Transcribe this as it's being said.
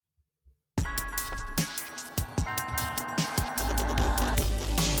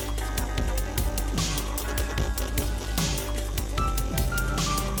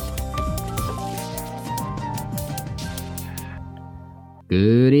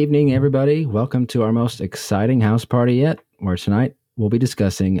Good evening, everybody. Welcome to our most exciting house party yet, where tonight we'll be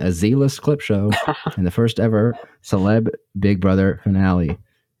discussing a Z-list clip show and the first ever celeb Big Brother finale.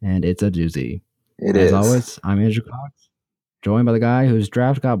 And it's a doozy. As always, I'm Andrew Cox, joined by the guy whose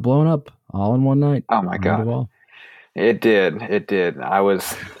draft got blown up all in one night. Oh my God. It did. I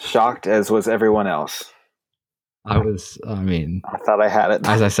was shocked, as was everyone else. I thought I had it.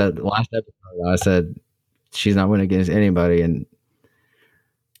 As I said last episode, I said she's not winning against anybody, and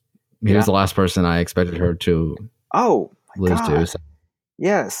he was the last person I expected her to lose to. So.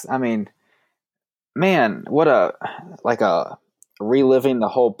 Yes. I mean, man, what a reliving the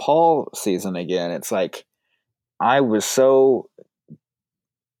whole Paul season again. It's like, I was so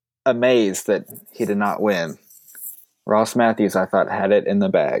amazed that he did not win. Ross Matthews, I thought, had it in the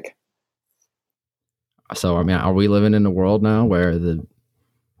bag. So, are we living in a world now where the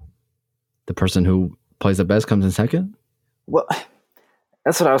person who plays the best comes in second? Well,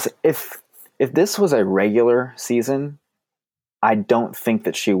 that's what I was. If this was a regular season, I don't think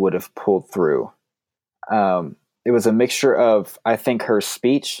that she would have pulled through. It was a mixture of, I think, her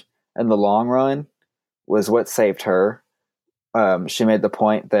speech in the long run was what saved her. She made the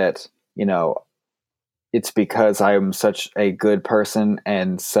point that, it's because I'm such a good person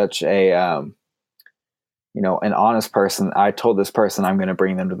and such a, an honest person. I told this person I'm going to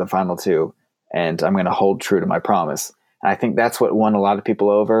bring them to the final two, and I'm going to hold true to my promise. And I think that's what won a lot of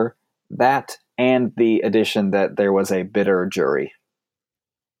people over. That and the addition that there was a bitter jury.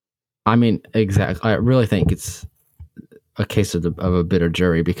 I mean, exactly. I really think it's a case of a bitter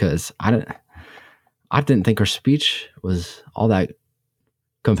jury, because I didn't think her speech was all that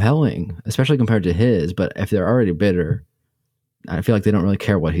compelling, especially compared to his. But if they're already bitter, I feel like they don't really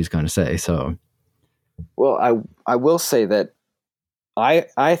care what he's going to say. So, well, I will say that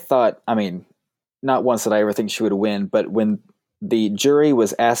I thought, not once did I ever think she would win, but when the jury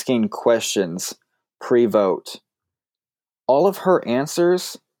was asking questions pre-vote, all of her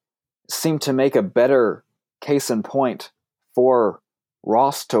answers seemed to make a better case in point for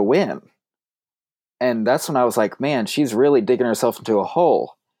Ross to win. And that's when I was like, man, she's really digging herself into a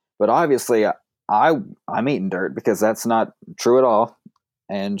hole. But obviously, I'm eating dirt, because that's not true at all.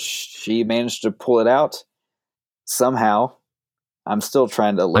 And she managed to pull it out somehow. I'm still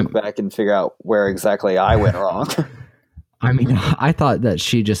trying to look back and figure out where exactly I went wrong. I thought that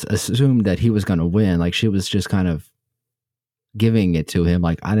she just assumed that he was going to win. Like, she was just kind of giving it to him.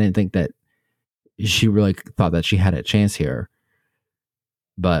 Like, I didn't think that she really thought that she had a chance here.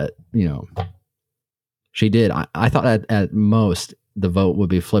 But, she did. I thought at most the vote would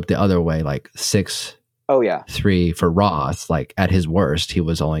be flipped the other way, like 6-3 for Ross. Like, at his worst, he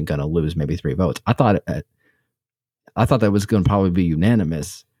was only going to lose maybe 3 votes. I thought that was going to probably be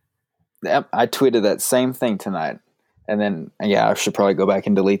unanimous. Yep, I tweeted that same thing tonight. And then, I should probably go back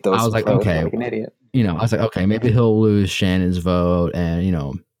and delete those. I was like, okay, like an idiot. I was like, okay, maybe he'll lose Shannon's vote,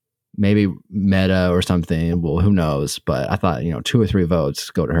 and maybe Meta or something. Well, who knows? But I thought 2 or 3 votes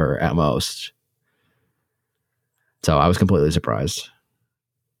go to her at most. So I was completely surprised.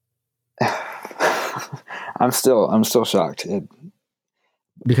 I'm still shocked.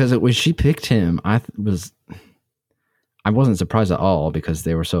 Because when she picked him, I wasn't surprised at all, because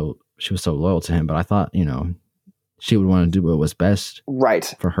she was so loyal to him. But I thought, she would want to do what was best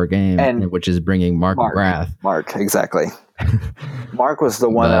for her game, and which is bringing Mark McGrath. Mark, exactly. Mark was the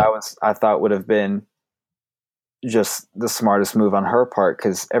one that I thought would have been just the smartest move on her part,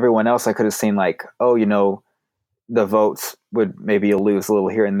 because everyone else I could have seen like, the votes would maybe lose a little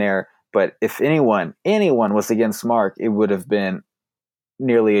here and there. But if anyone was against Mark, it would have been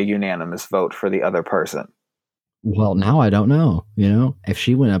nearly a unanimous vote for the other person. Well, now I don't know. If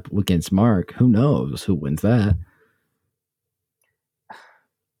she went up against Mark, who knows who wins that?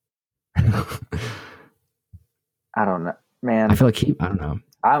 I don't know, man. I feel like I don't know.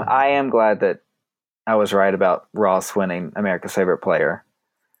 I am glad that I was right about Ross winning America's Favorite Player,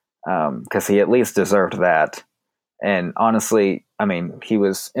 because he at least deserved that. And honestly, he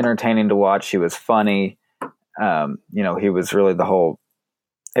was entertaining to watch. He was funny. He was really the whole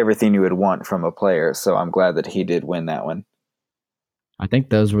everything you would want from a player. So I'm glad that he did win that one. I think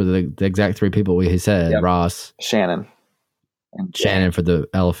those were the exact 3 people we said. Yep. Ross, Shannon for the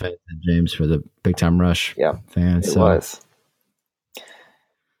Elephant, and James for the Big Time Rush fans. It was.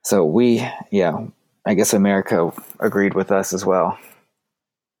 So I guess America agreed with us as well.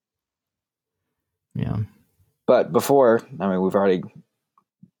 Yeah. But before, we've already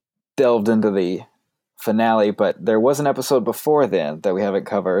delved into the finale, but there was an episode before then that we haven't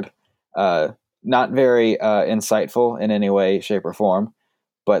covered. Not very insightful in any way, shape, or form,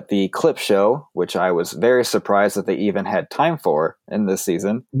 but the clip show, which I was very surprised that they even had time for in this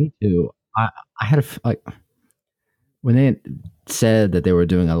season. Me too. I had like when they said that they were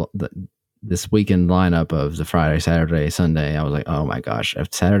doing this weekend lineup of the Friday, Saturday, Sunday. I was like, oh my gosh!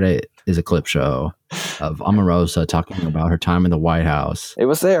 If Saturday is a clip show of Omarosa talking about her time in the White House, it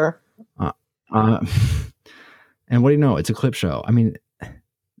was there. And what do you know? It's a clip show. I mean,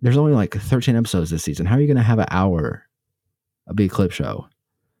 there's only like 13 episodes this season. How are you going to have an hour a big clip show?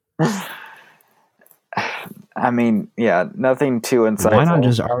 I mean, yeah, nothing too insightful. Why not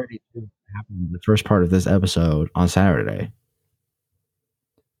just already happen in the first part of this episode on Saturday?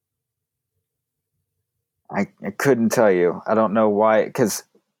 I couldn't tell you. I don't know why. Because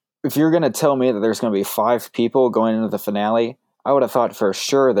if you're going to tell me that there's going to be 5 people going into the finale, I would have thought for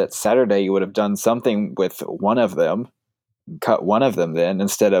sure that Saturday you would have done something with one of them, cut one of them then,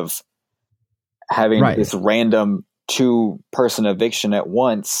 instead of having this random 2-person eviction at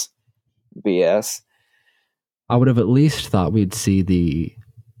once BS. I would have at least thought we'd see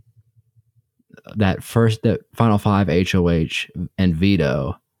that final 5 HOH and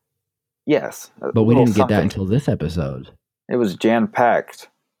veto. Yes. But we didn't get that until this episode. It was jam-packed,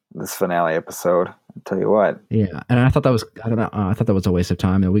 this finale episode. I'll tell you what. Yeah, and I thought that was I thought that was a waste of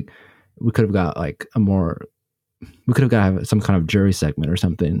time. And we could have got like we could have got some kind of jury segment or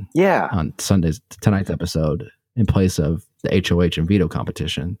something. Yeah. On tonight's episode in place of the HOH and veto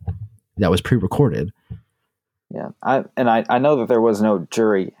competition that was pre-recorded. Yeah, I know that there was no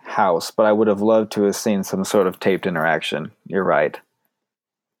jury house, but I would have loved to have seen some sort of taped interaction. You're right.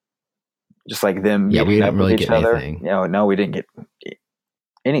 Just like them. Yeah, we didn't really get anything. No, we didn't get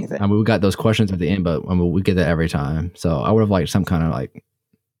anything. I mean, we got those questions at the end, but we get that every time. So I would have liked some kind of like,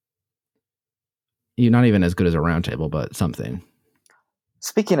 not even as good as a round table, but something.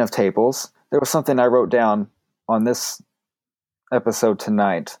 Speaking of tables, there was something I wrote down on this episode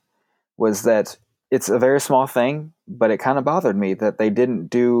tonight, was that it's a very small thing, but it kind of bothered me that they didn't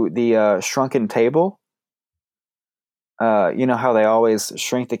do the shrunken table. You know how they always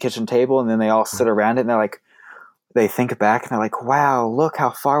shrink the kitchen table and then they all sit around it and they think back and they're like, wow, look how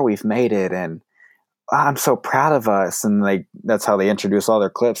far we've made it. And I'm so proud of us. And that's how they introduce all their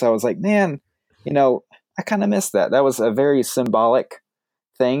clips. I was like, man, I kind of missed that. That was a very symbolic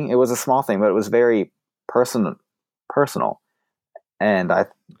thing. It was a small thing, but it was very personal. And I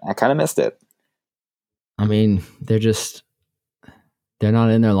kind of missed it. I mean, they're not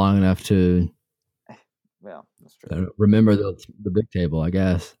in there long enough to that's true. Remember the big table, I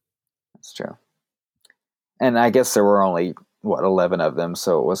guess. That's true. And I guess there were only 11 of them,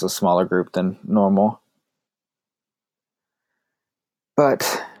 so it was a smaller group than normal.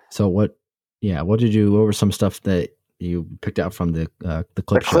 But what were some stuff that you picked out from the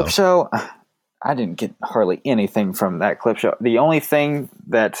clip show? The clip show, I didn't get hardly anything from that clip show. The only thing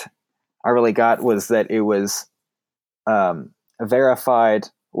that I really got was that it was verified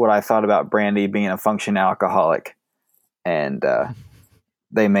what I thought about Brandy being a functioning alcoholic. And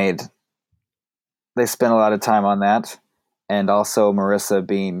they spent a lot of time on that. And also Marissa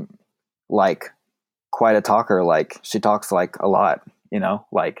being like quite a talker, like she talks like a lot,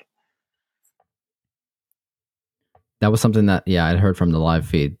 like. That was something that, I'd heard from the live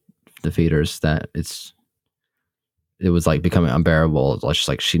feed, the feeders, that it was like becoming unbearable. It's just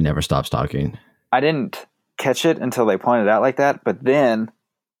like she never stops talking. I didn't catch it until they pointed out like that, but then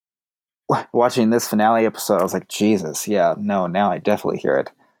watching this finale episode, I was like, Jesus, now I definitely hear it.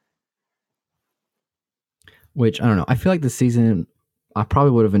 Which, I don't know. I feel like this season, I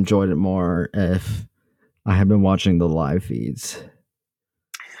probably would have enjoyed it more if I had been watching the live feeds.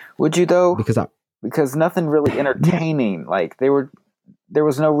 Would you though? Because nothing really entertaining. Like there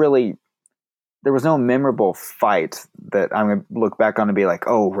was no memorable fight that I'm going to look back on and be like,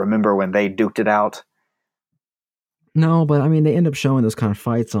 oh, remember when they duked it out? No, but I mean, they end up showing those kind of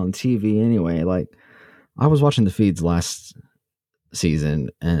fights on TV anyway. Like, I was watching the feeds last season,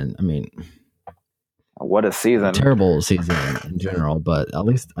 and I mean, what a season! A terrible season in general, but at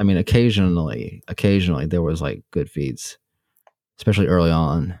least, I mean, occasionally there was like good feeds, especially early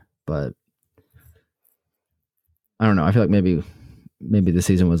on. But I don't know. I feel like maybe the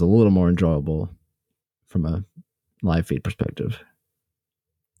season was a little more enjoyable from a live feed perspective.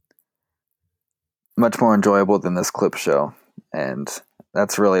 Much more enjoyable than this clip show. And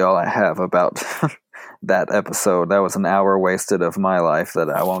that's really all I have about that episode. That was an hour wasted of my life that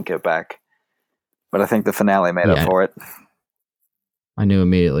I won't get back. But I think the finale made up for it. I knew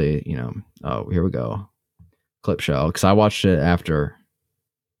immediately, oh, here we go. Clip show. Because I watched it after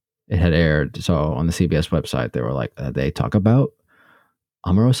it had aired. So on the CBS website, they were like, they talk about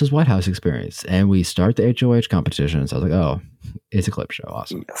Omarosa's White House experience, and we start the HOH competition. So I was like, oh, it's a clip show.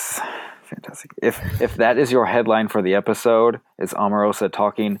 Awesome. Yes. Fantastic. If that is your headline for the episode, is Omarosa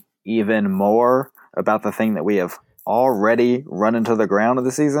talking even more about the thing that we have already run into the ground of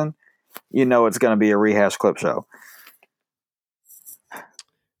the season, you know it's going to be a rehash clip show.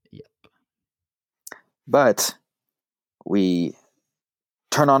 Yep. But we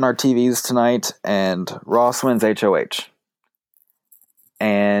turn on our TVs tonight, and Ross wins HOH.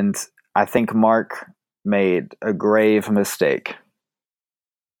 And I think Mark made a grave mistake.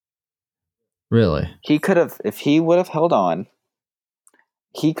 Really? He could have, if he would have held on,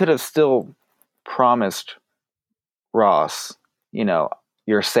 he could have still promised Ross,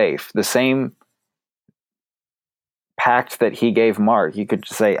 you're safe. The same pact that he gave Mark, you could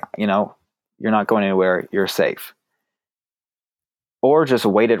just say, you're not going anywhere, you're safe. Or just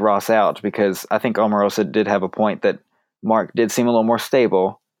waited Ross out, because I think Omarosa did have a point that Mark did seem a little more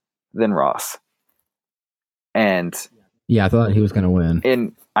stable than Ross. And yeah, I thought he was going to win.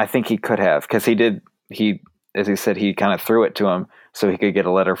 And I think he could have, because as he said, he kind of threw it to him so he could get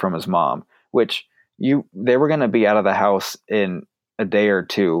a letter from his mom, which they were going to be out of the house in a day or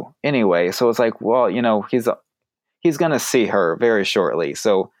two anyway. So it's like, well, he's going to see her very shortly.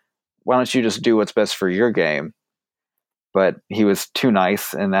 So why don't you just do what's best for your game? But he was too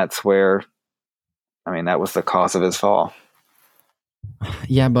nice, and that's where, that was the cause of his fall.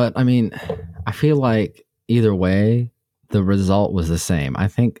 Yeah, but I feel like either way, the result was the same. I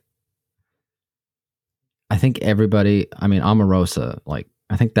think everybody, Omarosa,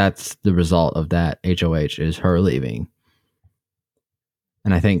 I think that's the result of that HOH is her leaving.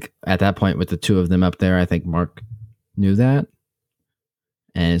 And I think at that point with the two of them up there, I think Mark knew that.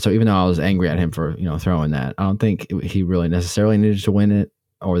 And so even though I was angry at him for, throwing that, I don't think he really necessarily needed to win it,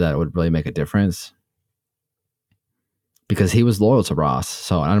 or that it would really make a difference, because he was loyal to Ross.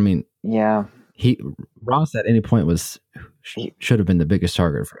 So, yeah, Ross at any point should have been the biggest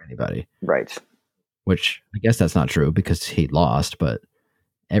target for anybody. Right. Which I guess that's not true, because he lost, but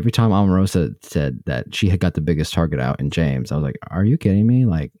every time Omarosa said that she had got the biggest target out in James, I was like, are you kidding me?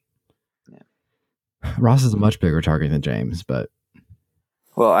 Ross is a much bigger target than James, but.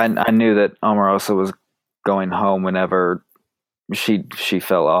 Well, I knew that Omarosa was going home whenever she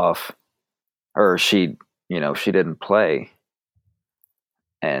fell off, or she didn't play.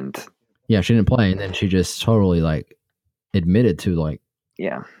 And yeah, she didn't play, and then she just totally admitted to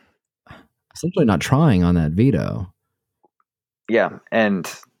yeah, essentially not trying on that veto. Yeah,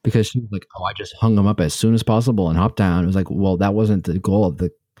 and because she was like, "Oh, I just hung him up as soon as possible and hopped down." It was like, well, that wasn't the goal of the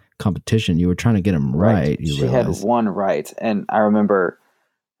competition. You were trying to get him right. She had one right, and I remember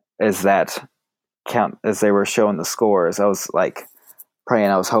as they were showing the scores, I was praying,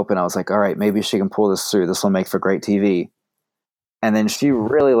 I was hoping, I was like, all right, maybe she can pull this through. This will make for great TV. And then she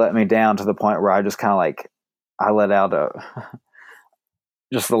really let me down to the point where I just kind of I let out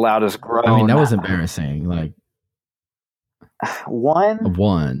just the loudest groan. That was embarrassing.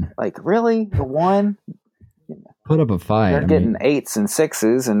 One? Really? The one? Put up a fight. They're getting 8s and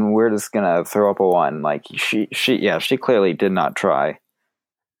 6s, and we're just gonna throw up a 1. She clearly did not try.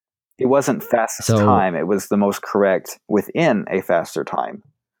 It wasn't fastest time. It was the most correct within a faster time.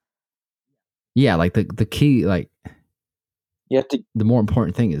 Yeah, the key, you have to. The more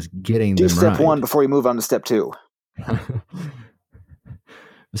important thing is getting do them step right. 1 before you move on to step 2.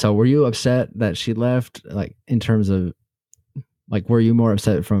 So, were you upset that she left? In terms of, were you more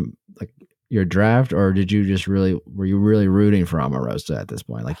upset from your draft, or were you really rooting for Omarosa at this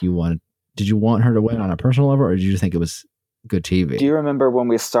point? Did you want her to win on a personal level, or did you think it was good TV? Do you remember when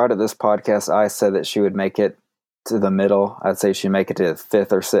we started this podcast, I said that she would make it to the middle? I'd say she'd make it to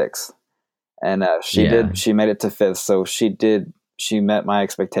 5th or 6th. And she did. She made it to 5th, so she met my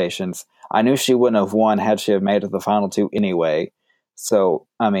expectations. I knew she wouldn't have won had she have made it to the final 2 anyway. So,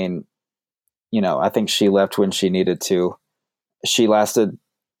 I think she left when she needed to. She lasted.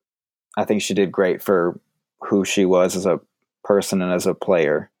 I think she did great for who she was as a person and as a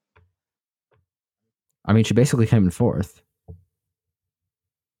player. She basically came in 4th.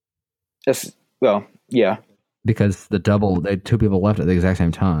 Well, yeah. Because they had 2 people left at the exact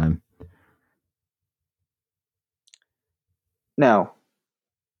same time. No,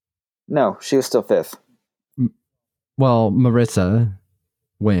 she was still 5th. Well, Maritza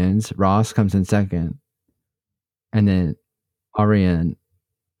wins. Ross comes in 2nd. And then Ari and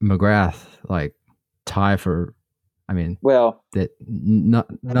McGrath tie for, that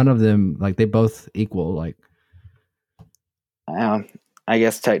none of them, they both equal, I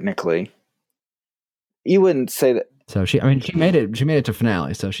guess technically. You wouldn't say that. So she made it to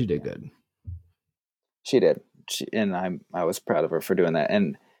finale, so she did good. She did. I was proud of her for doing that.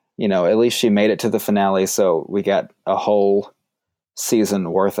 And at least she made it to the finale, so we got a whole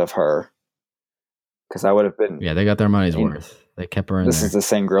season worth of her. Because I would have been. Yeah, they got their money's worth. They kept her in This there. is the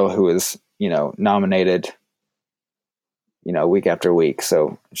same girl who is, nominated, week after week.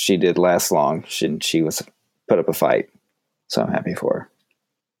 So she did last long. She was put up a fight. So I'm happy for her.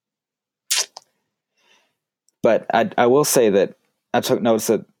 But I will say that I took notice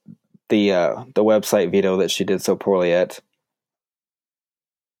that the website veto that she did so poorly at.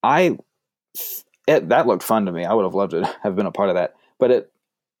 That looked fun to me. I would have loved to have been a part of that. But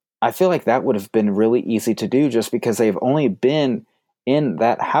I feel like that would have been really easy to do just because they've only been in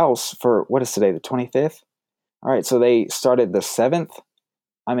that house for, what is today, the 25th? All right, so they started the 7th.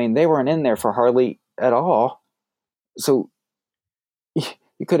 I mean, they weren't in there for hardly at all. So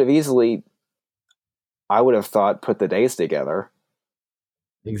you could have easily, I would have thought, put the days together.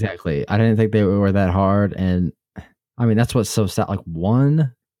 Exactly. I didn't think they were that hard. And I mean, that's what's so sad. Like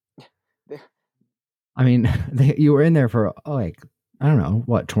one, I mean, you were in there for I don't know,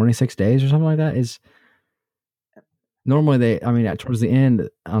 what, 26 days or something like that is normally towards the end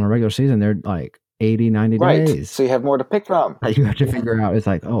on a regular season, they're like 80, 90 right. days. So you have more to pick from. You have to figure out, it's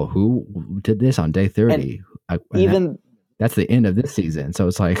like, oh, who did this on day 30? And that's the end of this season. So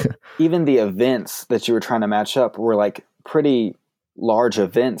it's like, even the events that you were trying to match up were like pretty large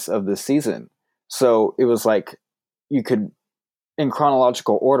events of the season. So it was like you could, in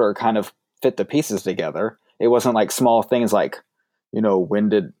chronological order, kind of fit the pieces together. It wasn't like small things like, when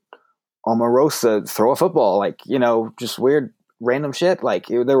did Omarosa throw a football? Like, just weird random shit. Like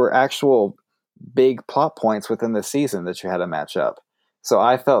there were actual big plot points within the season that you had to match up. So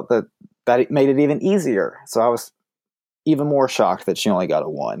I felt that it made it even easier. So I was even more shocked that she only got a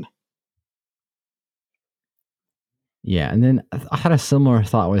 1. Yeah, and then I had a similar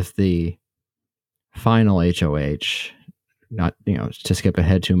thought with the final HOH. Not, to skip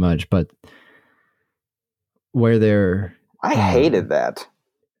ahead too much, but where they're... I hated that.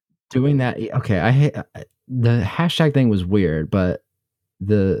 Doing that, okay, I hate... The hashtag thing was weird, but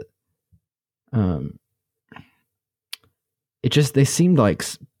the... they seemed like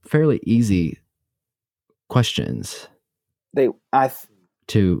fairly easy questions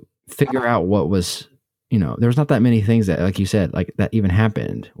to figure out what was... there's not that many things that, like you said, like that even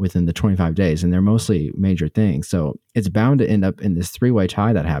happened within the 25 days, and they're mostly major things. So it's bound to end up in this 3-way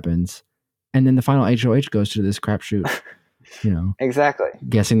tie that happens. And then the final HOH goes to this crapshoot, exactly,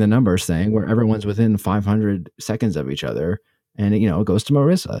 guessing the numbers thing where everyone's within 500 seconds of each other, and it goes to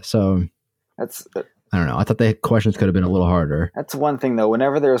Marissa. So that's, I don't know. I thought the questions could have been a little harder. That's one thing though.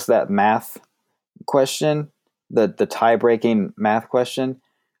 Whenever there's that math question, the tie-breaking math question,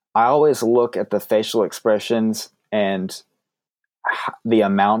 I always look at the facial expressions and the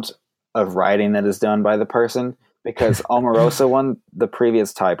amount of writing that is done by the person, because Omarosa won the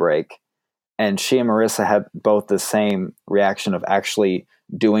previous tiebreak, and she and Marissa had both the same reaction of actually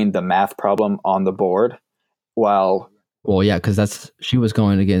doing the math problem on the board. Well, yeah, because she was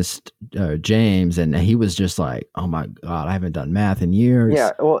going against James, and he was just like, oh my God, I haven't done math in years.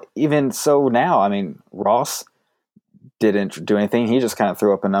 Yeah, well, even so now, I mean, Ross didn't do anything. He just kind of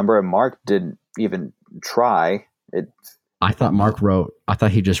threw up a number, and Mark didn't even try. I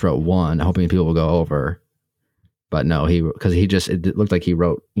thought he just wrote 1, hoping people will go over. But no, it looked like he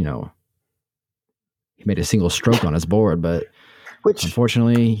wrote, he made a single stroke on his board, but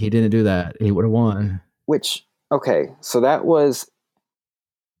unfortunately he didn't do that. He would have won. Okay, so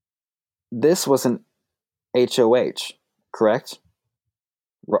this was an HOH, correct?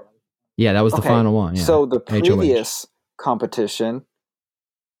 Yeah, that was the final one. Yeah. So the previous competition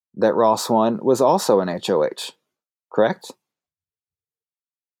that Ross won was also an HOH, correct?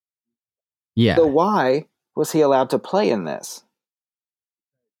 Yeah. So why was he allowed to play in this?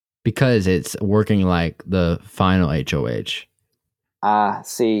 Because it's working like the final HOH.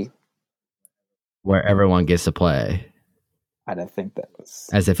 See. Where everyone gets to play. I didn't think that was...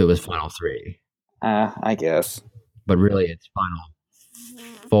 As if it was final 3. I guess. But really it's final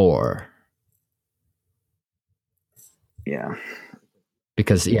 4. Yeah.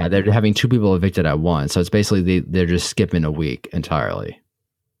 Because, they're having 2 people evicted at once. So it's basically they're just skipping a week entirely.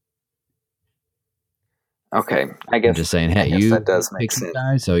 Okay, I guess. I'm just saying, hey, you that does make sense.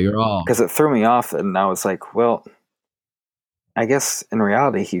 Guys, so you're all... Because it threw me off, and I was like, well, I guess in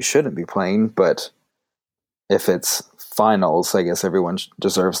reality he shouldn't be playing, but if it's finals, I guess everyone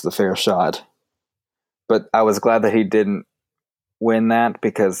deserves the fair shot. But I was glad that he didn't win that,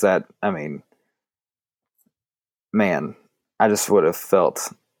 because that, I mean, man, I just would have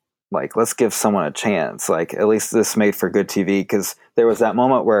felt like, let's give someone a chance. Like, at least this made for good TV, because there was that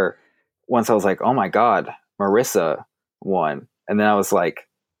moment where once I was like, oh my God, Marissa won. And then I was like,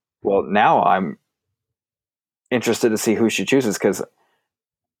 well, now I'm interested to see who she chooses, because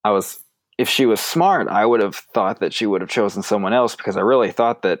if she was smart, I would have thought that she would have chosen someone else, because I really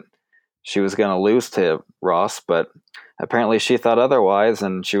thought that she was going to lose to Ross, but apparently she thought otherwise,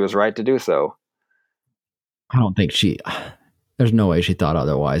 and she was right to do so. I don't think there's no way she thought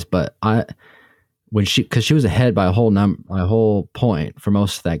otherwise, but because she was ahead by a whole point for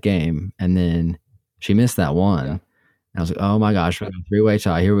most of that game, and then she missed that one. Yeah. And I was like, oh my gosh, we have a 3-way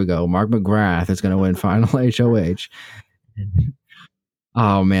tie. Here we go. Mark McGrath is going to win final HOH.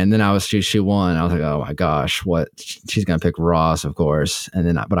 Oh man, then she won. I was like, oh my gosh, what? She's going to pick Ross, of course. And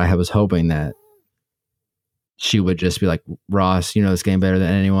then, but I was hoping that she would just be like, Ross, you know this game better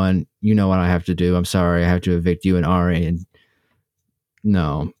than anyone. You know what I have to do. I'm sorry. I have to evict you and Ari. And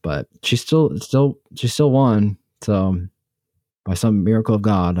no, but she still won. So by some miracle of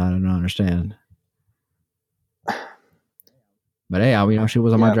God, I don't understand. But hey, she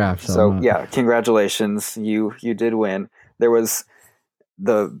was on my draft. So yeah, congratulations. You did win. There was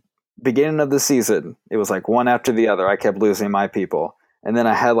the beginning of the season. It was like one after the other. I kept losing my people. And then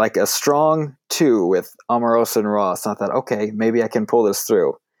I had like a strong 2 with Omarosa and Ross. And I thought, okay, maybe I can pull this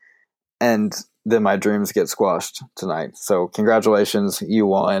through. And then my dreams get squashed tonight. So congratulations, you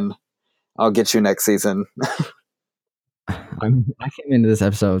won. I'll get you next season. I came into this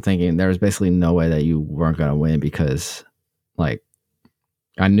episode thinking there was basically no way that you weren't going to win, because like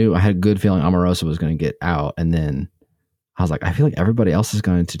I had a good feeling Omarosa was going to get out. And then I was like, I feel like everybody else is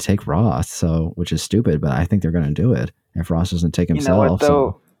going to take Ross, which is stupid, but I think they're going to do it if Ross doesn't take himself. You know what,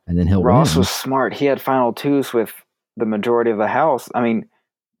 though? And then he'll Ross win. was smart. He had final 2s with the majority of the house. I mean,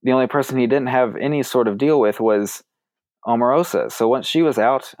 the only person he didn't have any sort of deal with was Omarosa. So once she was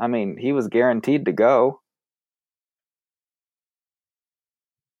out, I mean, he was guaranteed to go.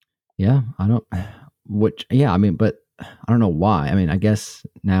 Yeah, but I don't know why. I mean, I guess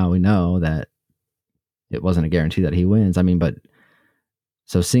now we know that it wasn't a guarantee that he wins. I mean, but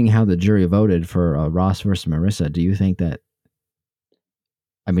so seeing how the jury voted for Ross versus Marissa, do you think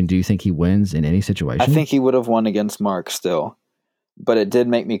he wins in any situation? I think he would have won against Mark still, but it did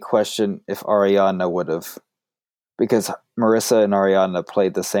make me question if Ariana would have, because Marissa and Ariana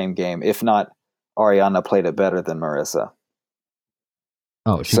played the same game. If not, Ariana played it better than Marissa.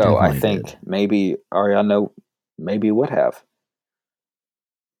 Oh, so I think maybe Ariana would have,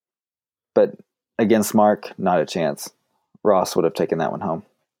 but against Mark, not a chance. Ross would have taken that one home.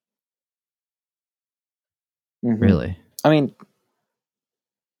 Mm-hmm. Really? I mean,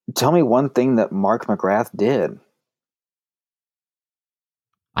 tell me one thing that Mark McGrath did.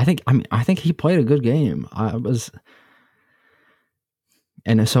 I think he played a good game.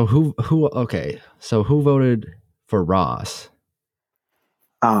 And so who voted for Ross?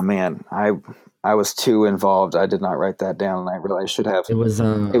 Oh man, I was too involved. I did not write that down, and I really should have. It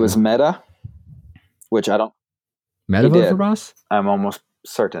was Meta, which I don't. Meta voted for Ross? I'm almost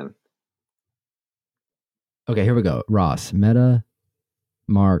certain. Okay, here we go. Ross, Meta,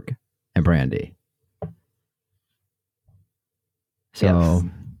 Mark, and Brandy. So yes.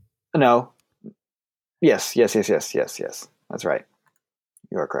 No. Yes. That's right.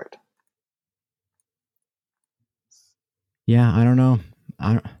 You are correct. Yeah, I don't know.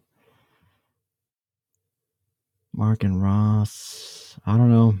 Mark and Ross. I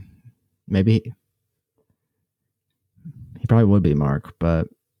don't know. Maybe he probably would be Mark, but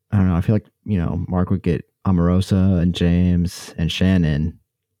I don't know. I feel like, Mark would get Omarosa and James and Shannon.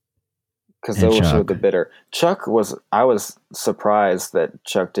 Because those were the bitter. I was surprised that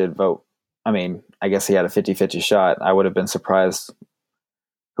Chuck did vote. I mean, I guess he had a 50-50 shot. I would have been surprised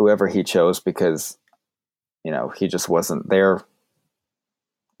whoever he chose, because, he just wasn't there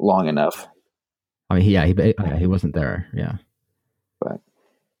long enough. I mean, he wasn't there. Yeah. But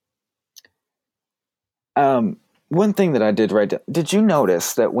one thing that I did write down, did you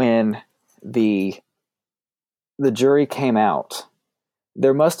notice that when the jury came out,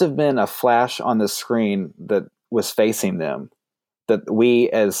 there must have been a flash on the screen that was facing them that we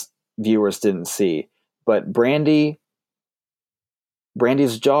as viewers didn't see. But Brandy's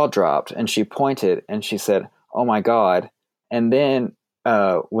jaw dropped and she pointed and she said, "Oh my God." And then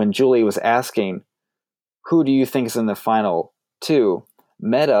when Julie was asking, "Who do you think is in the final 2?"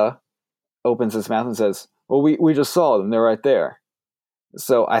 Meta opens his mouth and says, "Well, we just saw them. They're right there."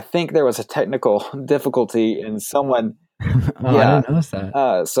 So I think there was a technical difficulty in someone. Oh, yeah, I didn't notice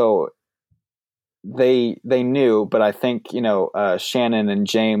that. So they knew, but I think Shannon and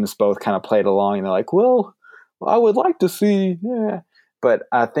James both kind of played along, and they're like, "Well, I would like to see." Yeah, but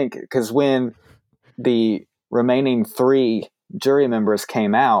I think because when the remaining 3 jury members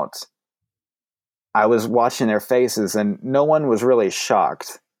came out, I was watching their faces, and no one was really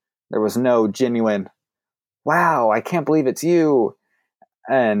shocked. There was no genuine, "Wow, I can't believe it's you."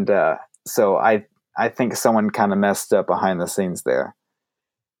 And so I think someone kind of messed up behind the scenes there.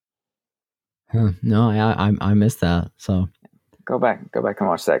 No, I missed that. So Go back and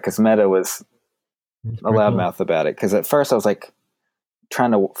watch that, because Meta was it's a pretty cool. loudmouth about it. Because at first I was like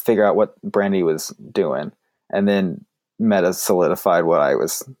trying to figure out what Brandy was doing, and then Meta solidified what I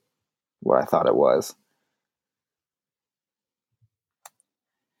thought it was.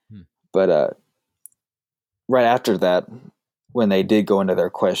 But right after that, when they did go into their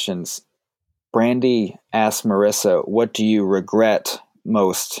questions, Brandy asked Marissa, "What do you regret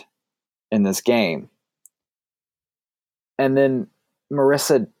most in this game?" And then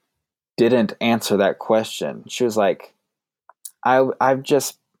Marissa didn't answer that question. She was like, I've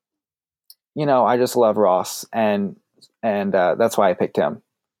just, I just love Ross, and that's why I picked him."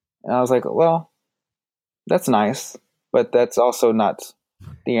 And I was like, well, that's nice, but that's also not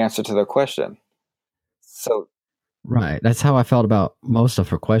the answer to the question. So Right. That's how I felt about most of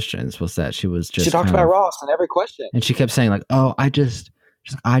her questions, was that she was just she talked about Ross in every question. and she kept saying like, "Oh, I just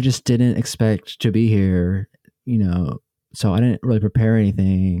didn't expect to be here, so I didn't really prepare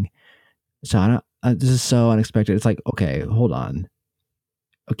anything. So this is so unexpected." It's like, okay, hold on.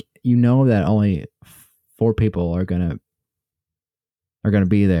 Okay, that only 4 people are gonna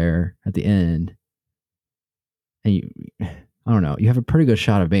be there at the end, and I don't know, you have a pretty good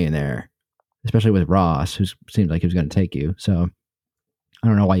shot of being there, especially with Ross, who seemed like he was going to take you. So I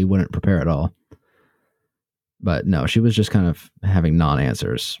don't know why you wouldn't prepare at all. But no, she was just kind of having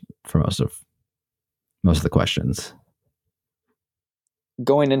non-answers for most of the questions.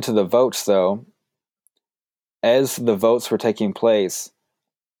 Going into the votes, though, as the votes were taking place,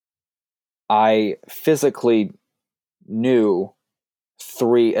 I physically knew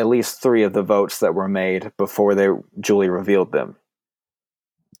at least three of the votes that were made before Julie revealed them.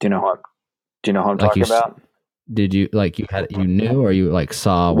 Do you know who I'm talking about? Did you you knew, or you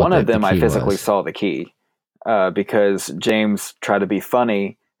saw one of them? the I physically was? saw the key because James tried to be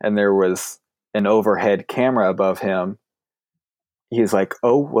funny, and there was an overhead camera above him. He's like,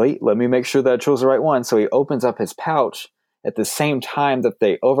 "Oh, wait, let me make sure that I chose the right one." So he opens up his pouch at the same time that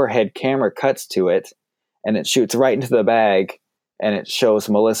the overhead camera cuts to it, and it shoots right into the bag, and it shows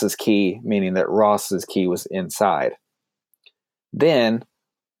Melissa's key, meaning that Ross's key was inside. Then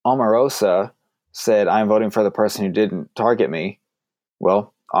Omarosa said, "I'm voting for the person who didn't target me."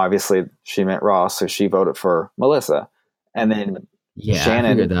 Well, obviously she meant Ross, so she voted for Melissa. And then Shannon, I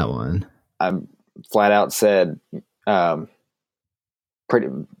figured that one. Flat out said pretty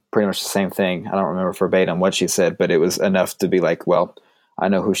much the same thing. I don't remember verbatim what she said, but it was enough to be like, well, I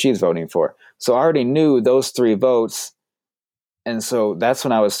know who she's voting for. So I already knew those 3 votes. And so that's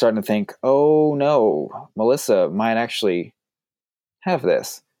when I was starting to think, oh no, Melissa might actually have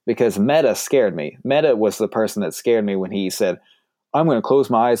this, because Meta scared me. Meta was the person that scared me when he said, "I'm going to close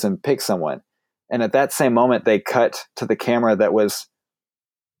my eyes and pick someone." And at that same moment, they cut to the camera that was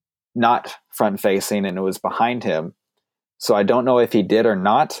not front facing, and it was behind him. So I don't know if he did or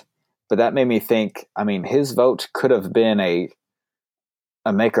not, but that made me think, his vote could have been a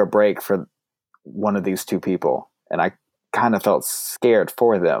make or break for one of these 2 people. And I kind of felt scared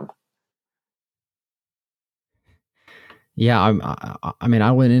for them. Yeah,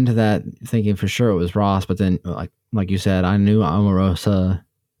 I went into that thinking for sure it was Ross, but then like you said, I knew Omarosa,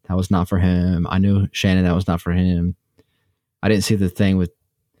 that was not for him. I knew Shannon, that was not for him. I didn't see the thing with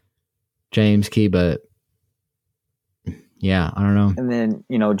James Key, but yeah, I don't know. And then,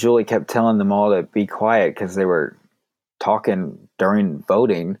 Julie kept telling them all to be quiet because they were talking during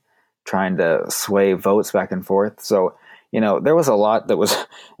voting, trying to sway votes back and forth. So, there was a lot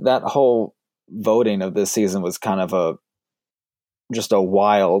that whole voting of this season was kind of just a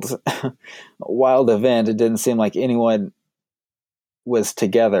wild event. It didn't seem like anyone was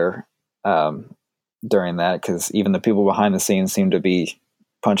together during that, because even the people behind the scenes seemed to be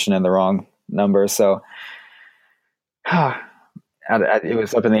punching in the wrong number. So it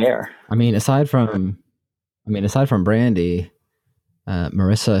was up in the air. Aside from Brandy,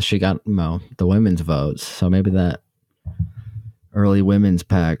 Marissa, she got the women's votes, so maybe that early women's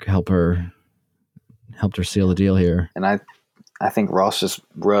pack helped her seal the deal here. And I think Ross just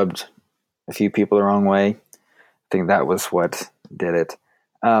rubbed a few people the wrong way. I think that was what did it.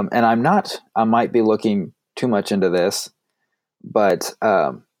 And I might be looking too much into this, but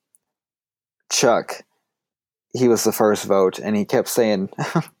Chuck, he was the first vote, and he kept saying,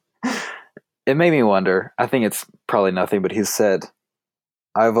 it made me wonder. I think it's probably nothing, but he said,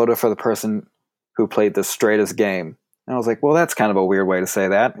 "I voted for the person who played the straightest game. And I was like, well, that's kind of a weird way to say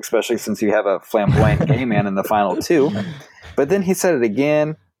that, especially since you have a flamboyant gay man in the final two. But then he said it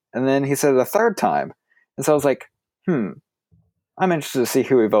again, and then he said it a third time. And so I was like, I'm interested to see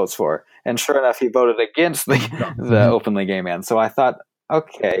who he votes for. And sure enough, he voted against the openly gay man. So I thought,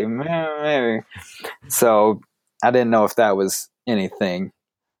 okay, maybe. So I didn't know if that was anything,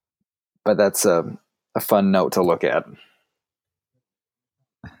 but that's a fun note to look at.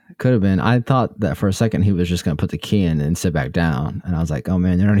 Could have been. I thought that for a second he was just going to put the key in and sit back down. And I was like, oh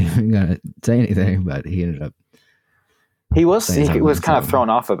man, they're not even going to say anything. But he ended up. He was kind of thrown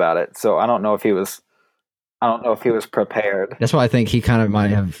off about it. So I don't know if he was prepared. That's why I think he kind of might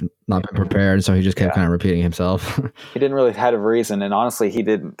have not been prepared. So he just kept kind of repeating himself. He didn't really have a reason. And honestly, he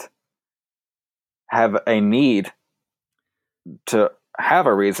didn't have a need to have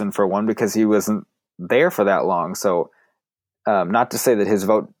a reason for one because he wasn't there for that long. So not to say that his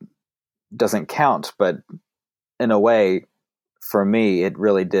vote doesn't count, but in a way, for me, it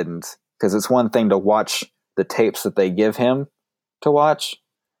really didn't. Because it's one thing to watch the tapes that they give him to watch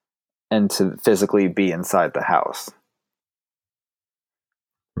and to physically be inside the house.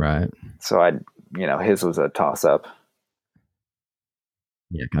 Right. So his was a toss up.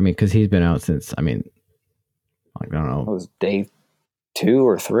 Yeah. I mean, because he's been out since, I don't know. It was day 2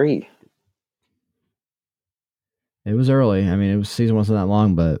 or 3. It was early. I mean, season wasn't that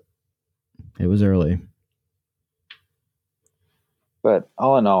long, but it was early. But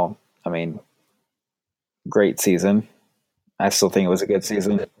all in all, I mean, great season. I still think it was a good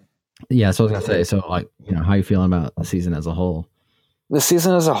season. Yeah, so I was gonna say. So, how you feeling about the season as a whole? The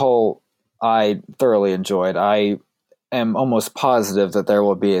season as a whole, I thoroughly enjoyed. I am almost positive that there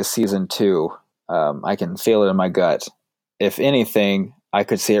will be a season 2. I can feel it in my gut. If anything, I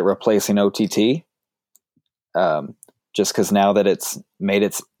could see it replacing OTT. Just because now that it's made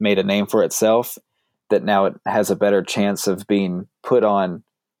a name for itself, that now it has a better chance of being put on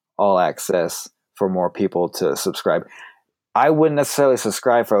All Access for more people to subscribe. I wouldn't necessarily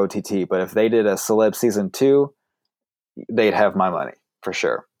subscribe for OTT, but if they did a Celeb season 2, they'd have my money for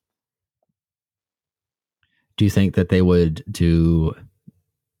sure. Do you think that they would do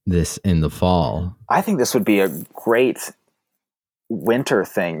this in the fall? I think this would be a great winter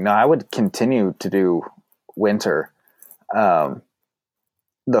thing. No, I would continue to do winter.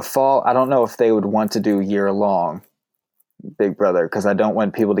 The fall, I don't know if they would want to do year long Big Brother because I don't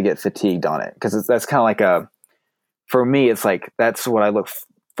want people to get fatigued on it because that's kind of like for me, it's like that's what I look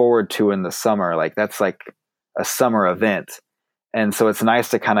forward to in the summer. Like that's like a summer event. And so it's nice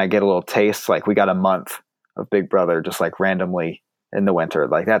to kind of get a little taste. Like we got a month of Big Brother just like randomly in the winter.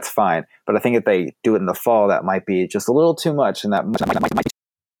 Like that's fine. But I think if they do it in the fall, that might be just a little too much. And that might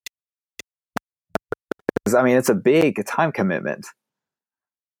I mean, it's a big time commitment.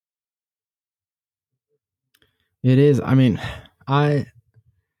 It is. I mean, I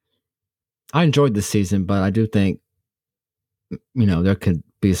enjoyed the season, but I do think, there could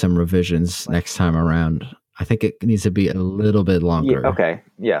be some revisions next time around. I think it needs to be a little bit longer. Yeah, okay.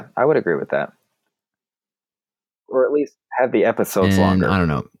 Yeah, I would agree with that. Or at least have the episodes longer. I don't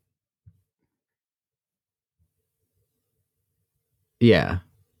know. Yeah.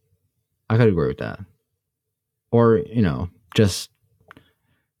 I could agree with that. Or, just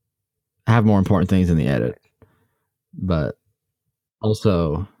have more important things in the edit. But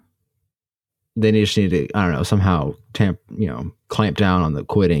also, they just need to, I don't know, somehow clamp down on the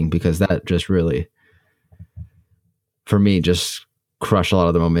quitting because that just really, for me, just crushed a lot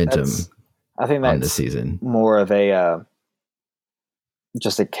of the momentum. I think that's on this season more of a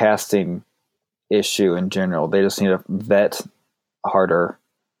just a casting issue in general. They just need to vet harder.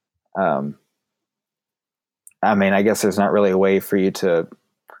 I mean, I guess there's not really a way for you to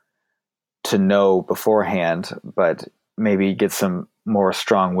know beforehand, but maybe get some more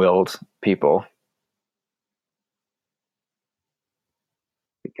strong-willed people.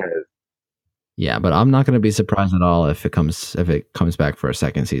 Because yeah, but I'm not going to be surprised at all if it comes back for a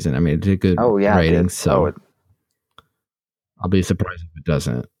second season. I mean, it did good ratings, so I'll be surprised if it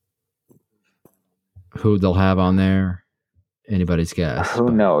doesn't. Who they'll have on there, anybody's guess.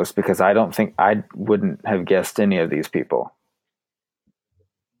 Who knows? Because I wouldn't have guessed any of these people.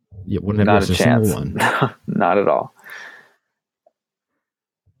 You wouldn't have guessed a single one. Not at all.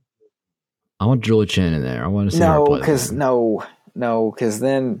 I want Julie Chen in there. I want to see her play. Because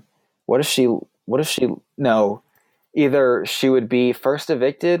then what if she either she would be first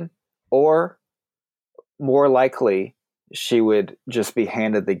evicted or more likely she would just be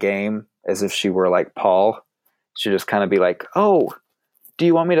handed the game as if she were like Paul. She'd just kind of be like, oh, do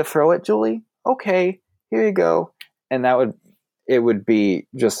you want me to throw it, Julie? Okay, here you go. And it would be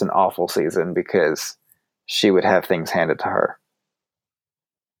just an awful season because she would have things handed to her.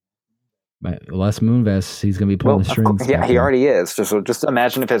 Les Moonves, he's going to be pulling the strings. Yeah, he already is. Just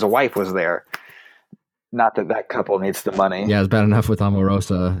imagine if his wife was there. Not that couple needs the money. Yeah, it's bad enough with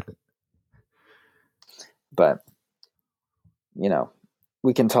Omarosa. But,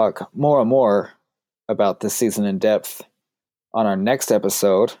 we can talk more and more about this season in depth on our next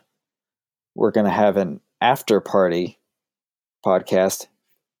episode. We're going to have an after party podcast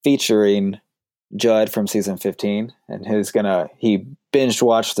featuring Judd from season 15, and he binged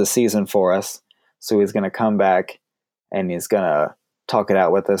watched the season for us, so he's going to come back and he's going to talk it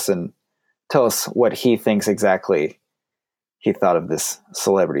out with us and tell us what he thinks exactly he thought of this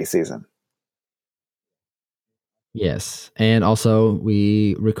celebrity season. Yes, and also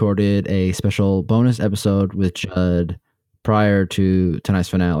we recorded a special bonus episode with Judd prior to tonight's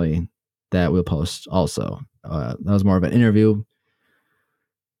finale that we'll post also. That was more of an interview,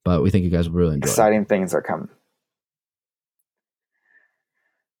 but we think you guys will really enjoy it. Exciting things are coming.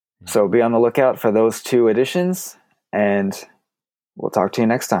 So be on the lookout for those 2 editions, and we'll talk to you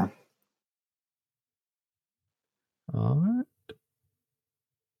next time. All right.